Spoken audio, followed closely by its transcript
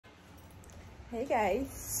Hey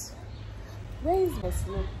guys, where is my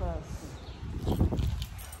slippers?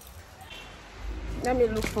 Let me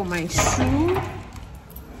look for my shoe.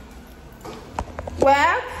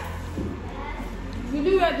 Well, will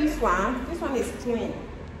you wear this one? This one is clean.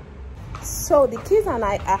 So the kids and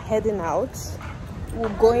I are heading out. We're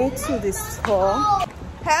going to the store.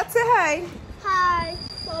 Hey, say hi. Hi,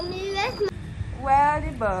 mommy. Well,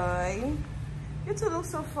 the boy, you two look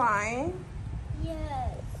so fine.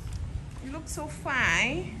 Yes. You look so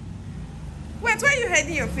fine. Wait, why are you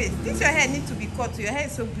hiding your face? This your hair needs to be cut. Your hair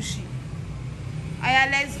is so bushy. Aya,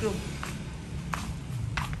 let's go.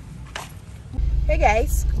 Hey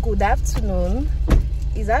guys, good afternoon.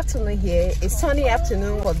 It's afternoon here. It's sunny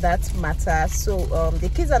afternoon for that matter. So the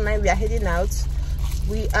kids and I, we are heading out.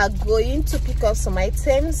 We are going to pick up some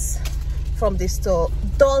items from the store.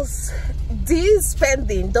 Does this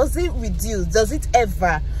spending, does it reduce? Does it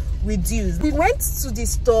ever reduce? We went to the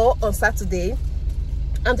store on Saturday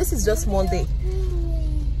and this is just Monday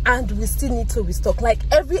and we still need to restock. Like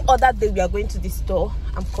every other day we are going to the store.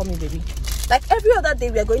 I'm coming, baby. Like every other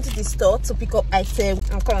day we are going to the store to pick up items.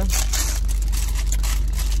 I'm coming.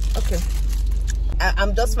 Okay,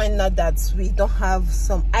 I'm just finding out that we don't have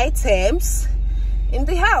some items in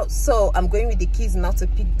the house, so I'm going with the kids now to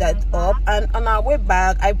pick that up. And on our way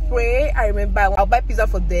back, I remember I'll buy pizza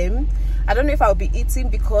for them. I don't know if I'll be eating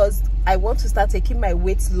because I want to start taking my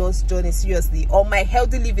weight loss journey seriously, or my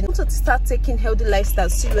healthy living. I want to start taking healthy lifestyle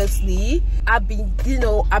seriously. I've been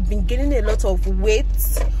gaining a lot of weight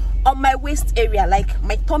on my waist area, like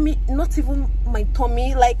my tummy, not even my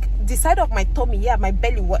tummy, like the side of my tummy, yeah, my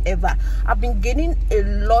belly, whatever. I've been gaining a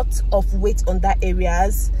lot of weight on that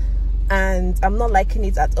areas and I'm not liking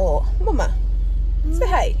it at all. Mama, say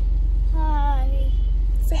hi. Hi.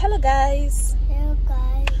 Say hello guys. Hello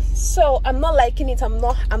guys. So I'm not liking it. I'm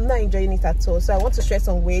not enjoying it at all. So I want to share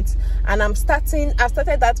some weight, and I've started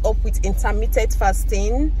that up with intermittent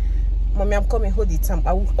fasting. Mommy, I'm coming. Hold it.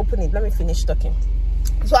 I will open it. Let me finish talking.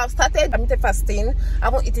 So I've started intermittent fasting. I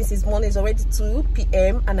haven't eaten since morning. It's already 2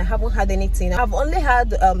 p.m. and I haven't had anything. I've only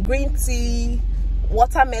had green tea,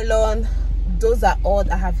 watermelon. Those are all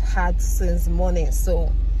I have had since morning.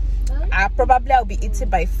 So I'll be eating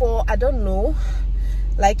by 4. I don't know.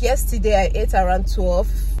 Like yesterday I ate around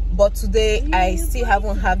 12, but today I still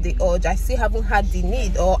haven't had the urge. I still haven't had the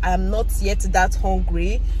need, or I'm not yet that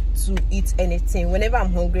hungry to eat anything. Whenever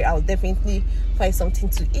I'm hungry, I'll definitely find something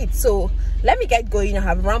to eat. So let me get going. I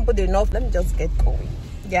have rambled enough. Let me just get going.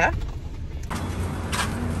 Yeah.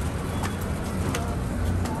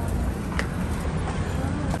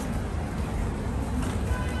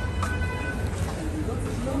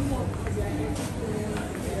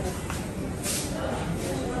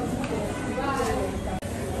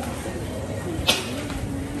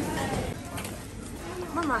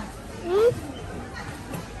 Mama.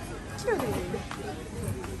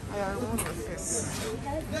 I want this.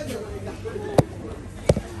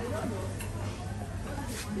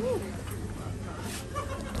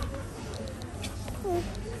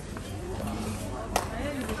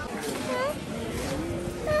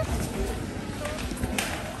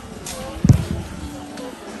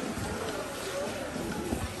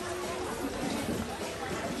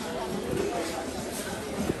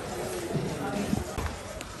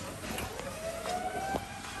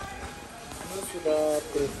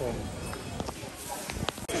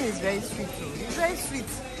 This is very sweet too. It's very sweet.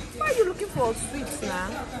 Why are you looking for sweets now?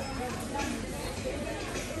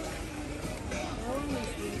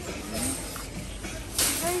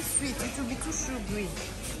 It's very sweet. It will be too sugary.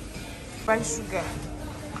 By sugar.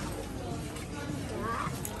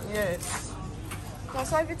 Yes.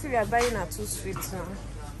 Because everything we are buying are too sweet now.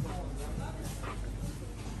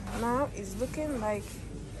 Now it's looking like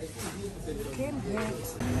it came here.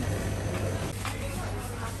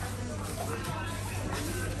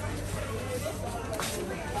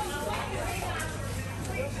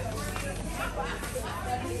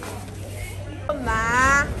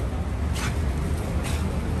 Nah.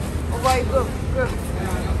 Oh boy, go.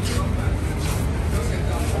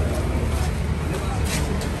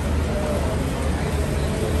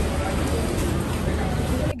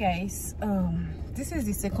 Hey guys, this is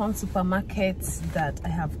the second supermarket that I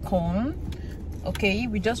have come. Okay,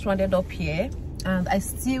 we just rounded up here and I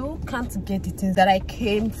still can't get the things that I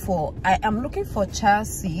came for. I am looking for chia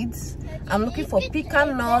seeds, I'm looking for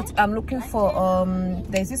pecan nut, I'm looking for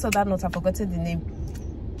there's this other nut, I've forgotten the name.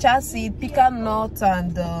 Chia seed, pecan nut,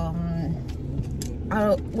 and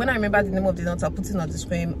when I remember the name of the nut, I'll put it on the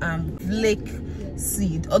screen. Lake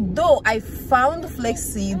seed, although I found flax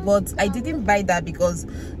seed, but I didn't buy that because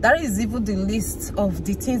that is even the list of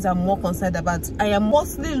the things I'm more concerned about. I am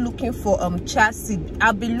mostly looking for chia seed.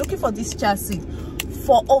 I've been looking for this chia seed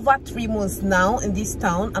for over 3 months now in this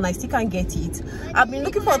town, and I still can't get it. I've been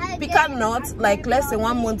looking for pecan nut like less than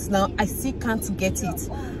 1 month now. I still can't get it.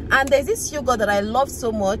 And there's this yogurt that I love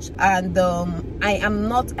so much, and I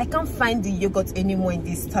can't find the yogurt anymore in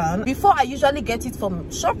this town. Before, I usually get it from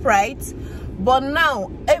ShopRite, but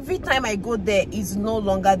now every time I go there, it's no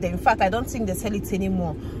longer there. In fact, I don't think they sell it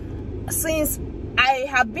anymore. Since I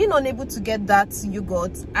have been unable to get that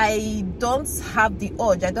yogurt, I don't have the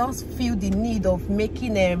urge, I don't feel the need of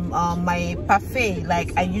making my parfait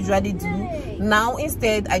like I usually do. Now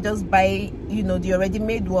instead, I just buy, you know, the already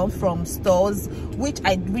made one from stores, which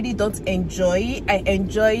I really don't enjoy. I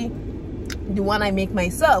enjoy the one I make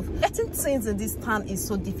myself. Getting things in this town is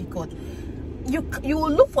so difficult. You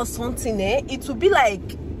will look for something, it will be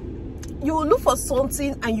like you will look for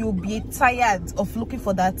something and you'll be tired of looking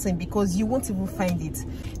for that thing because you won't even find it.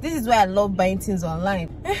 This is why I love buying things online.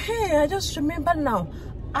 Hey, I just remember now,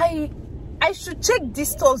 I should check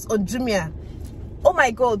these stores on Jumia. Oh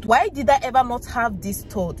my god, why did I ever not have this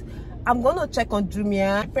stored? I'm gonna check on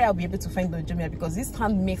Jumia. I pray I'll be able to find on Jumia because this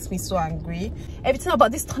town makes me so angry. Everything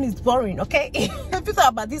about this town is boring, okay? Everything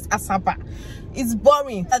about this Asaba is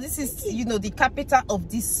boring. This is, you know, the capital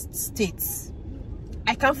of this state.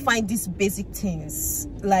 I can't find these basic things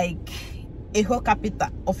like a whole capital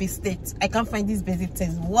of a state. I can't find these basic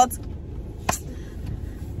things. What?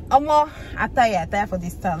 I tire for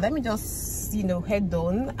this town. Let me just, you know, head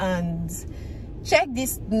on and check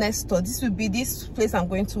this next store. This will be this place I'm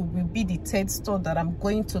going to will be the third store that I'm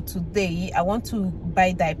going to today. I want to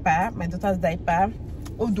buy diaper, my daughter's diaper.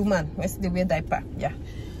 Oh, do man, where's the wear diaper? Yeah.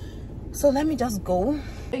 So let me just go.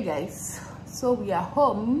 Hey guys, so we are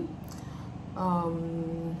home.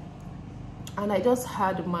 And I just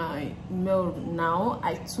had my meal now.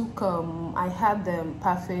 I took I had the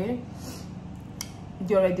parfait,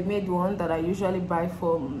 the already made one that I usually buy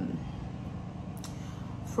from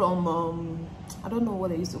I don't know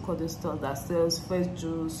what they used to call this store that sells fresh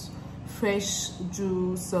juice,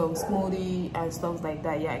 smoothie and stuff like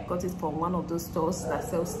that. Yeah, I got it from one of those stores that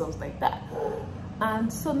sells stuff like that.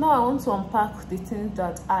 And so now I want to unpack the things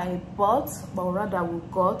that I bought, but rather we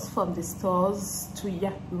got from the stores to,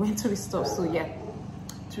 yeah, we went to the store, so yeah,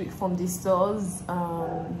 from the stores.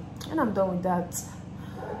 And I'm done with that.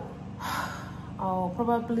 I'll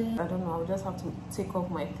probably, I don't know, I'll just have to take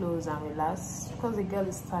off my clothes and relax because the girl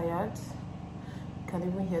is tired. You can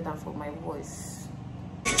even hear that from my voice.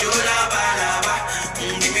 Give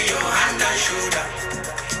me your hand and shoulder,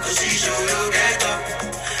 'cause she show you get up.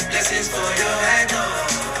 Blessings for your head up.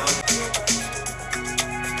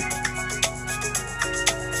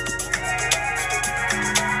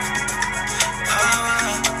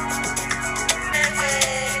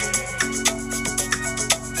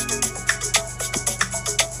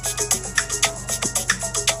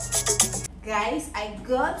 Guys, I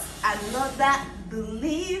got another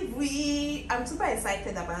delivery. I'm super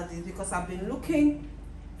excited about this because I've been looking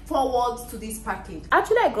forward to this package.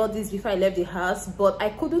 Actually, I got this before I left the house, but I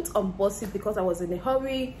couldn't unbox it because I was in a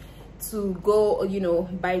hurry to go, you know,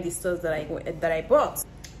 buy the stuff that I bought.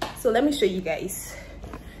 So let me show you guys.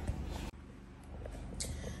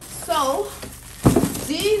 So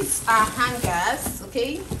these are hangers,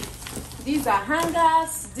 okay? These are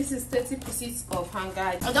hangers. This is 30 pieces of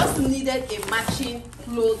hanger. I just needed a matching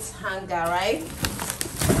clothes hanger, right?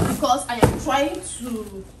 Because I am trying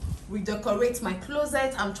to redecorate my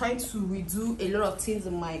closet. I'm trying to redo a lot of things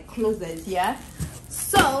in my closet, yeah?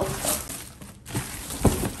 So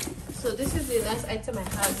this is the next item I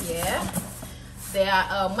have here. They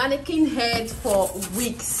are mannequin heads for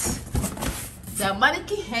wigs. They are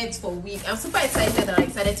mannequin heads for wig. I'm super excited that I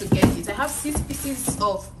decided to get it. I have 6 pieces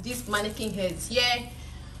of these mannequin heads here.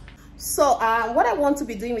 So what I want to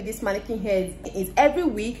be doing with this mannequin heads is every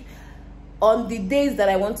week on the days that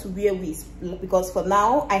I want to wear wigs, because for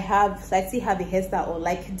now I still have a hairstyle on,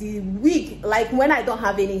 like the wig, like when I don't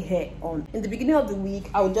have any hair on. In the beginning of the week,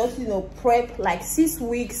 I will just, you know, prep like 6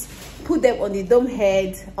 wigs, put them on the dome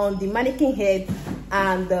head, on the mannequin head,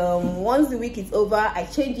 and once the week is over, I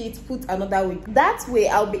change it, put another wig. That way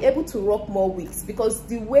I'll be able to rock more wigs, because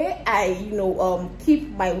the way I, you know, keep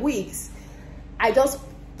my wigs, I just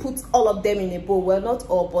put all of them in a bowl. Well, not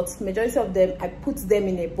all, but majority of them I put them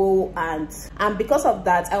in a bowl, and because of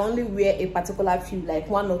that I only wear a particular few, like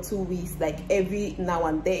 1 or 2 wigs, like every now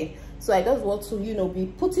and then. So I just want to, you know, be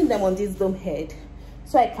putting them on this dome head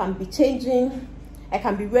so I can be changing. I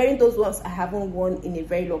can be wearing those ones I haven't worn in a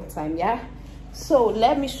very long time, yeah. So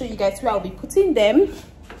let me show you guys where I'll be putting them.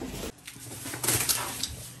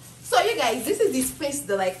 So you guys, this is the space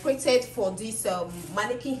that I created for this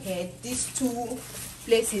mannequin head. These two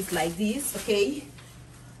places like this, okay?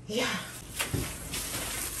 Yeah.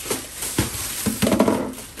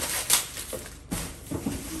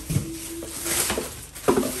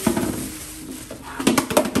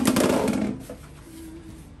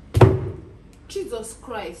 Jesus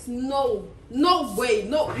Christ, no way,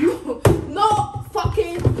 no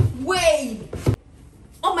fucking way.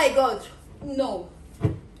 Oh my God, no.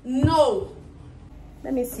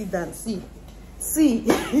 Let me see that. See.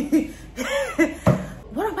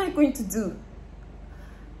 What am I going to do?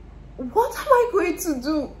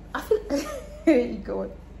 I feel hey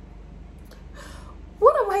God.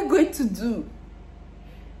 What am I going to do?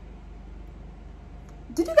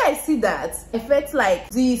 Did you guys see that? I felt like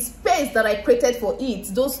the space that I created for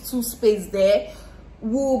it, those two spaces there,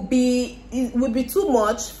 would be too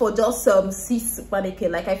much for just 6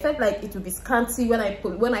 mannequins. Like I felt like it would be scanty when I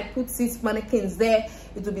put 6 mannequins there.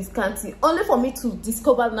 It would be scanty. Only for me to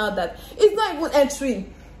discover now that it's not even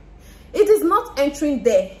entering. It is not entering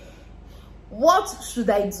there. What should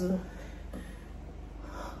I do?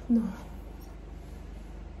 No.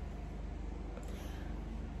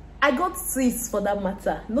 I got 6 for that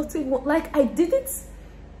matter. Nothing more. Like I didn't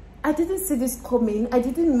see this coming. I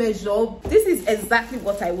didn't measure. This is exactly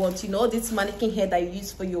what I want, you know, this mannequin head I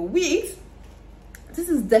use for your wigs. This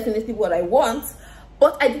is definitely what I want,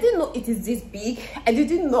 but I didn't know it is this big. I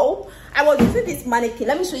didn't know. I was using this mannequin.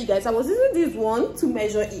 Let me show you guys. I was using this one to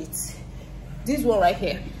measure it. This one right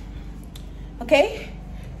here. Okay?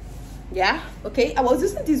 Yeah, okay. I was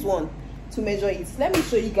using this one to measure it. Let me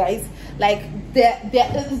show you guys. Like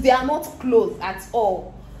they are not close at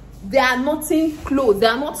all. They are nothing close. They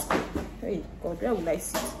are not. Hey God, where will I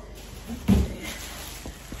sit?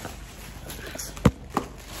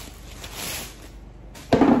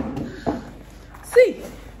 See.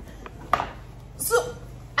 So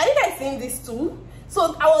are you guys seeing this too?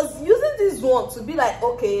 So I was using this one to be like,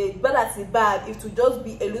 okay, better bad. It would just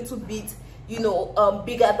be a little bit, you know,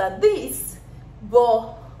 bigger than this.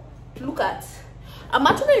 But look at. I'm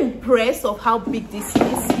actually impressed of how big this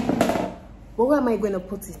is. But where am I going to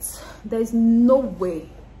put it? There is no way.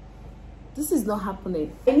 This is not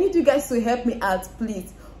happening. I need you guys to help me out,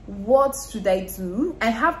 please. What should I do? I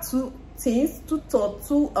have two things,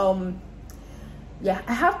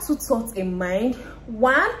 I have 2 thoughts in mind.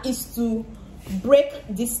 One is to break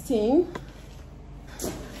this thing.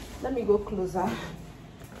 Let me go closer.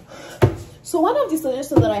 So one of the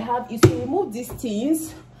suggestions that I have is to remove these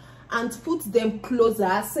things and put them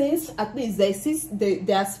closer, since at least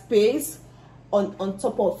there's space on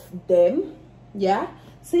top of them. Yeah,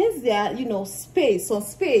 since there are, you know, space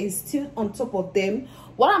still on top of them,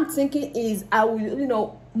 what I'm thinking is I will, you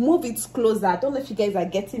know, move it closer. I don't know if you guys are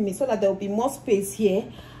getting me, so that there will be more space here,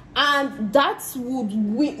 and that will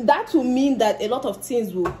mean that a lot of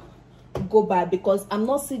things will go bad, because I'm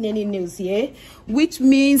not seeing any nails here, which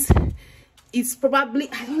means it's probably,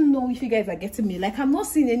 I don't know if you guys are getting me, like I'm not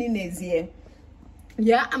seeing any nails here.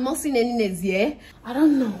 Yeah, I'm not seeing any nails here. I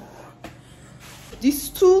don't know. These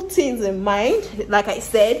 2 things in mind, like I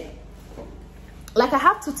said, like I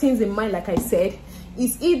have 2 things in mind, like I said,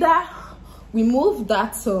 is either we move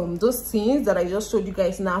that those things that I just showed you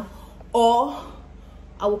guys now, or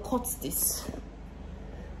I will cut this.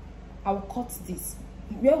 I will cut this.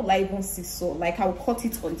 Where will I even see? So like I will cut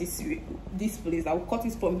it on this place. I will cut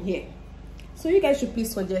it from here. So you guys should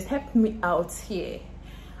please suggest, help me out here.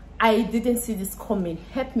 I didn't see this coming.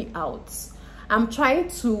 Help me out. I'm trying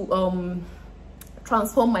to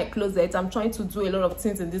transform my closet. I'm trying to do a lot of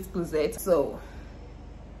things in this closet, so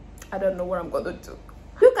I don't know what I'm gonna do.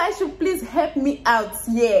 You guys should please help me out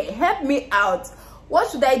here. Help me out.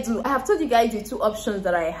 What should I do? I have told you guys the 2 options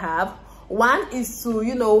that I have. One is to,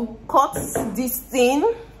 you know, cut this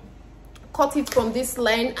thing, cut it from this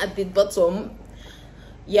line at the bottom.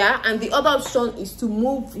 Yeah, and the other option is to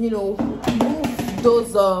move, you know, move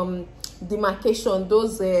those demarcation,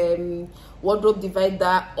 those wardrobe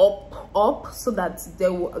divider up so that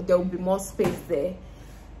there will be more space there.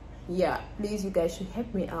 Yeah, please, you guys should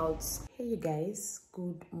help me out. Hey you guys,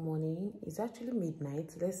 good morning. It's actually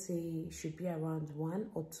midnight. Let's say it should be around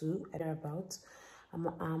 1 or 2 at about.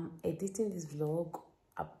 I'm editing this vlog,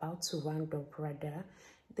 about to round up rather.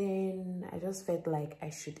 Then I just felt like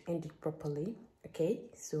I should end it properly. Okay,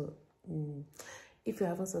 so if you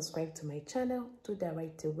haven't subscribed to my channel, do that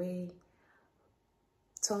right away.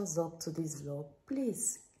 Thumbs up to this vlog.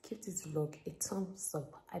 Please give this vlog a thumbs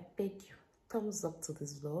up. I beg you, thumbs up to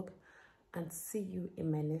this vlog, and see you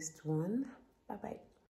in my next one. Bye bye.